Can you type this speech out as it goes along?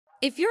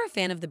If you're a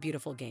fan of the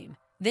beautiful game,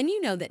 then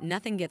you know that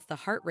nothing gets the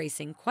heart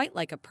racing quite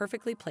like a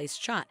perfectly placed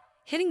shot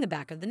hitting the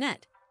back of the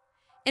net.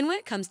 And when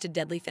it comes to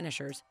deadly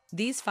finishers,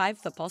 these five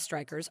football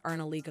strikers are in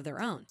a league of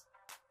their own.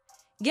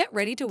 Get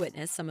ready to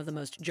witness some of the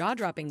most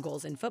jaw-dropping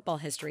goals in football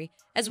history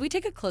as we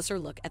take a closer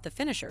look at the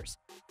finishers.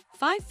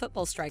 5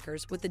 football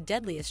strikers with the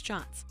deadliest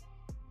shots.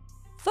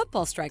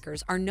 Football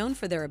strikers are known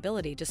for their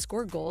ability to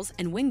score goals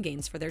and win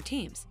games for their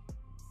teams.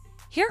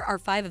 Here are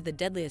 5 of the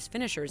deadliest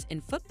finishers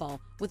in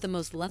football with the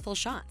most lethal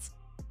shots.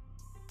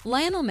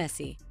 Lionel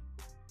Messi.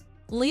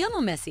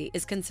 Lionel Messi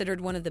is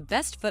considered one of the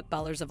best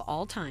footballers of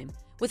all time,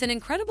 with an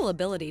incredible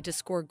ability to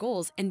score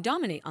goals and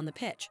dominate on the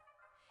pitch.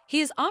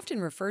 He is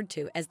often referred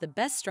to as the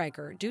best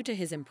striker due to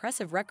his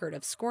impressive record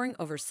of scoring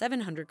over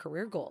 700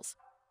 career goals.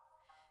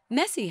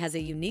 Messi has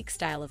a unique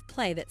style of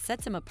play that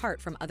sets him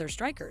apart from other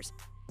strikers,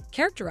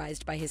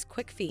 characterized by his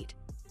quick feet,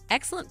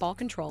 excellent ball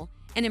control,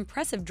 and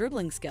impressive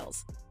dribbling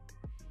skills.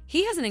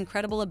 He has an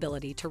incredible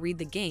ability to read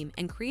the game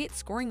and create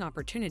scoring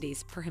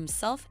opportunities for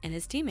himself and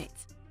his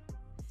teammates.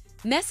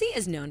 Messi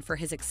is known for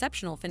his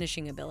exceptional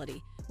finishing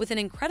ability, with an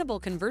incredible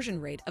conversion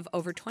rate of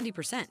over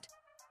 20%.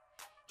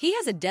 He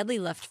has a deadly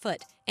left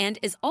foot and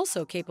is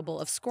also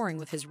capable of scoring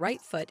with his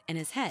right foot and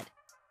his head.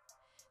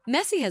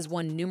 Messi has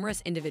won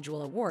numerous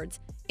individual awards,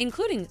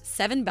 including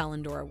 7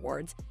 Ballon d'Or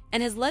awards,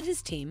 and has led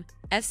his team,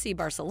 FC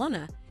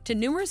Barcelona, to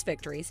numerous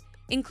victories,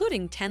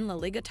 including 10 La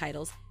Liga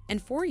titles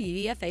and 4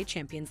 UEFA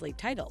Champions League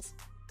titles.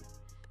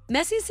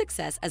 Messi's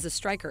success as a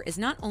striker is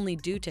not only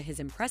due to his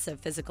impressive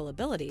physical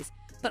abilities,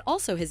 but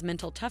also his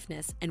mental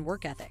toughness and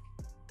work ethic.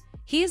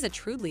 He is a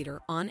true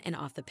leader on and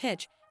off the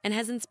pitch and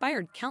has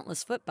inspired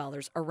countless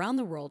footballers around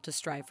the world to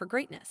strive for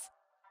greatness.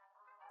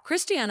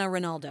 Cristiano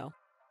Ronaldo.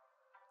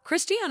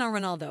 Cristiano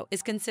Ronaldo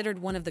is considered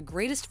one of the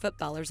greatest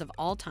footballers of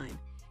all time,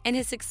 and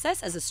his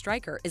success as a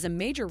striker is a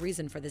major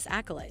reason for this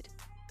accolade.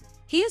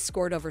 He has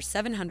scored over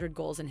 700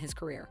 goals in his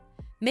career,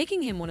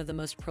 making him one of the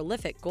most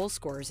prolific goal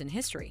scorers in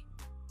history.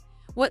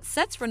 What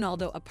sets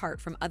Ronaldo apart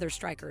from other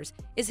strikers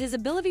is his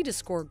ability to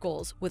score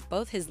goals with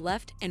both his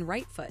left and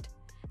right foot,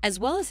 as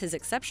well as his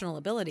exceptional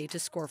ability to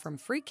score from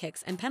free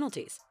kicks and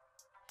penalties.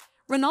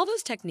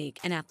 Ronaldo's technique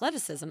and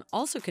athleticism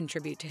also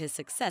contribute to his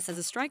success as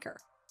a striker.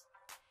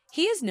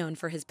 He is known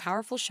for his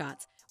powerful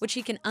shots, which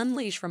he can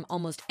unleash from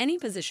almost any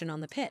position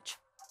on the pitch.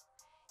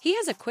 He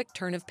has a quick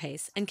turn of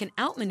pace and can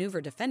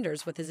outmaneuver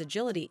defenders with his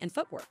agility and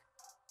footwork.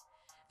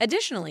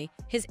 Additionally,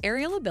 his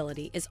aerial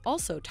ability is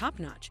also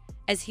top-notch,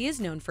 as he is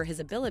known for his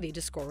ability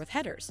to score with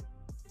headers.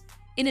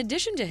 In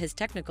addition to his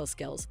technical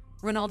skills,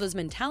 Ronaldo's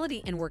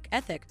mentality and work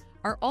ethic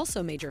are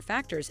also major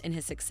factors in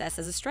his success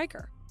as a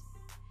striker.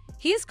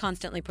 He is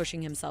constantly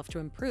pushing himself to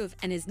improve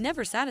and is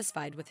never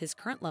satisfied with his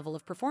current level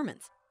of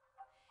performance.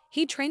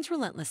 He trains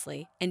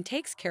relentlessly and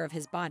takes care of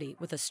his body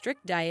with a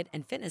strict diet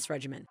and fitness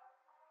regimen.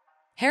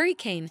 Harry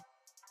Kane.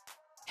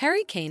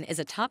 Harry Kane is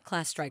a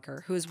top-class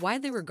striker who is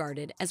widely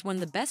regarded as one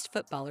of the best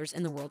footballers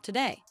in the world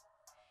today.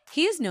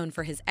 He is known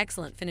for his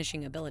excellent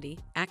finishing ability,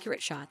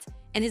 accurate shots,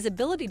 and his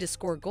ability to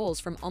score goals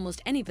from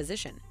almost any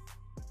position.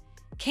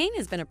 Kane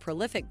has been a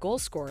prolific goal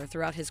scorer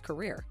throughout his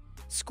career,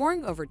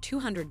 scoring over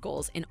 200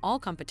 goals in all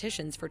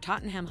competitions for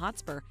Tottenham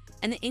Hotspur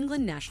and the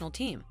England national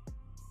team.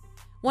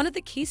 One of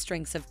the key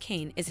strengths of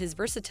Kane is his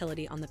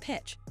versatility on the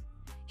pitch.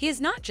 He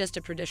is not just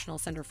a traditional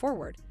center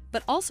forward,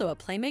 but also a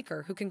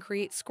playmaker who can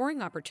create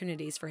scoring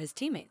opportunities for his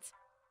teammates.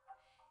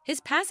 His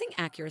passing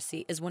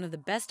accuracy is one of the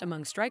best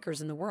among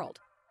strikers in the world.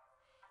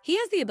 He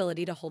has the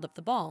ability to hold up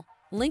the ball,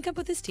 link up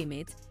with his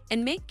teammates,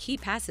 and make key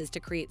passes to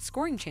create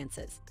scoring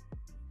chances.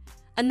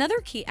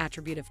 Another key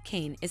attribute of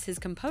Kane is his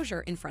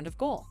composure in front of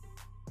goal.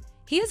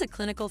 He is a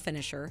clinical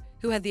finisher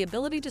who has the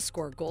ability to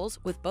score goals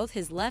with both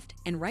his left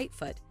and right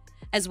foot,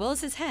 as well as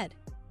his head.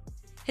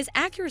 His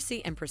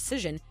accuracy and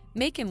precision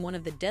make him one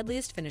of the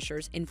deadliest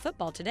finishers in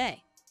football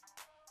today.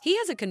 He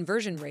has a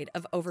conversion rate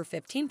of over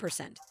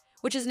 15%,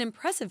 which is an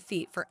impressive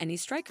feat for any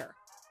striker.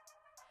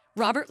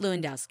 Robert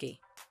Lewandowski.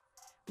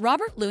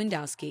 Robert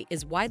Lewandowski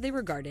is widely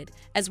regarded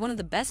as one of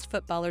the best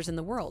footballers in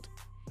the world,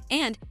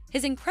 and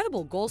his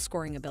incredible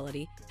goal-scoring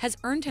ability has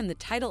earned him the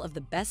title of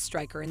the best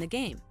striker in the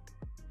game.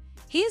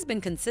 He has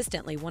been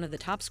consistently one of the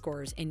top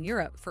scorers in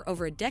Europe for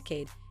over a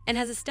decade and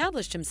has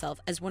established himself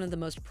as one of the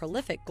most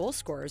prolific goal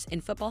scorers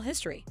in football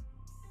history.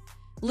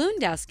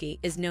 Lewandowski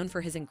is known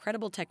for his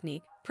incredible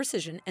technique,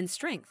 precision, and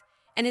strength,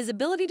 and his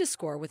ability to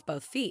score with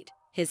both feet,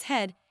 his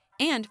head,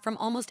 and from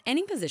almost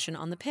any position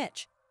on the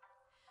pitch.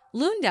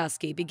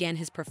 Lewandowski began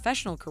his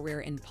professional career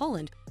in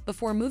Poland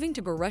before moving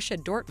to Borussia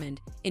Dortmund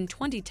in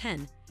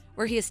 2010,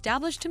 where he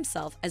established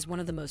himself as one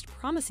of the most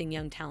promising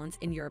young talents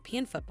in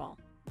European football.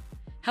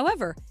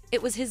 However,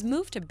 it was his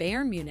move to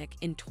Bayern Munich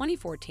in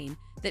 2014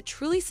 that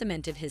truly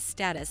cemented his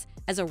status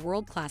as a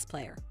world-class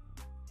player.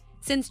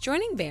 Since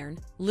joining Bayern,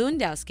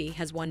 Lewandowski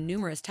has won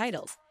numerous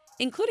titles,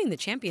 including the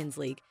Champions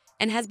League,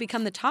 and has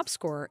become the top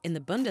scorer in the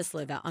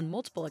Bundesliga on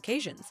multiple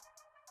occasions.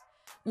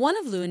 One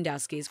of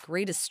Lewandowski's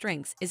greatest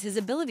strengths is his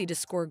ability to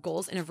score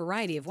goals in a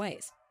variety of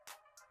ways.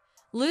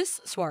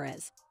 Luis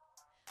Suarez.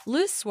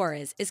 Luis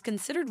Suarez is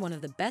considered one of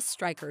the best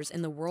strikers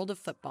in the world of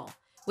football,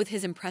 with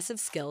his impressive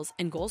skills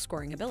and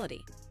goal-scoring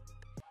ability.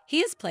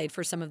 He has played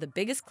for some of the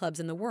biggest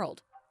clubs in the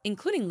world,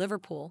 including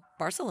Liverpool,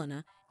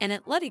 Barcelona, and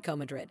Atletico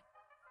Madrid.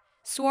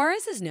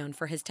 Suarez is known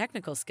for his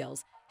technical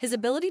skills, his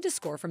ability to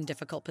score from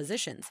difficult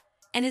positions,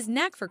 and his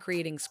knack for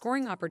creating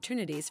scoring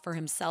opportunities for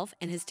himself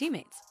and his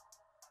teammates.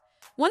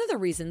 One of the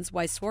reasons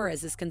why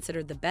Suarez is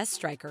considered the best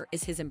striker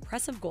is his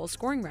impressive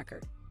goal-scoring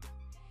record.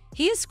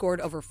 He has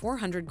scored over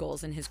 400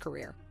 goals in his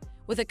career,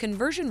 with a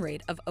conversion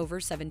rate of over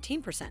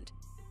 17%.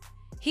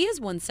 He has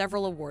won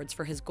several awards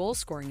for his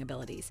goal-scoring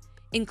abilities,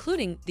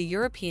 including the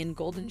European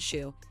Golden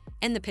Shoe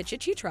and the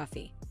Pichichi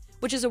Trophy,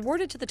 which is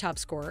awarded to the top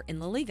scorer in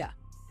La Liga.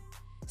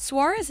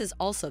 Suarez is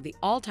also the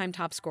all-time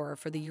top scorer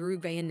for the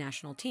Uruguayan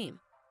national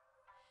team.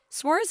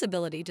 Suarez's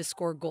ability to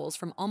score goals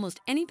from almost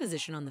any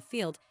position on the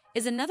field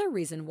is another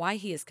reason why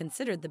he is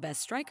considered the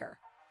best striker.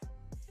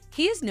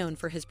 He is known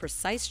for his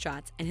precise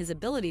shots and his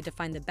ability to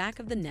find the back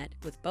of the net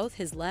with both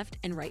his left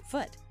and right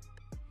foot.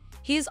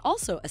 He is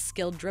also a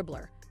skilled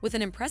dribbler, with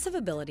an impressive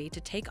ability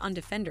to take on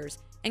defenders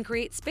and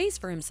create space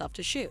for himself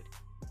to shoot.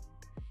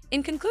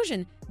 In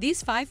conclusion,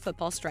 these 5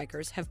 football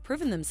strikers have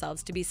proven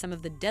themselves to be some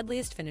of the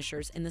deadliest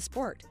finishers in the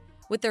sport,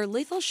 with their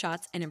lethal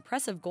shots and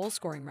impressive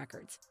goal-scoring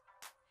records.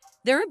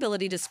 Their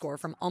ability to score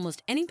from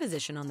almost any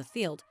position on the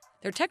field,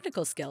 their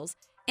technical skills,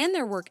 and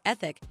their work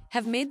ethic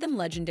have made them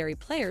legendary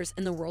players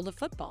in the world of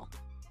football.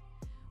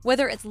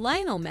 Whether it's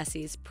Lionel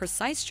Messi's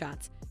precise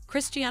shots,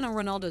 Cristiano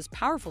Ronaldo's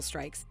powerful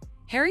strikes,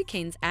 Harry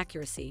Kane's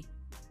accuracy,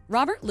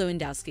 Robert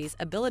Lewandowski's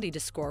ability to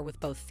score with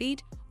both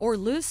feet, or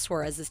Luis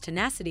Suarez's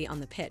tenacity on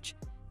the pitch,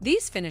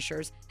 these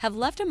finishers have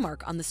left a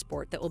mark on the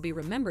sport that will be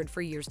remembered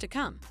for years to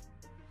come.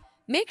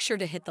 Make sure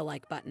to hit the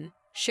like button,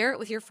 share it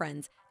with your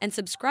friends, and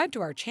subscribe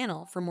to our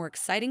channel for more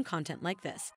exciting content like this.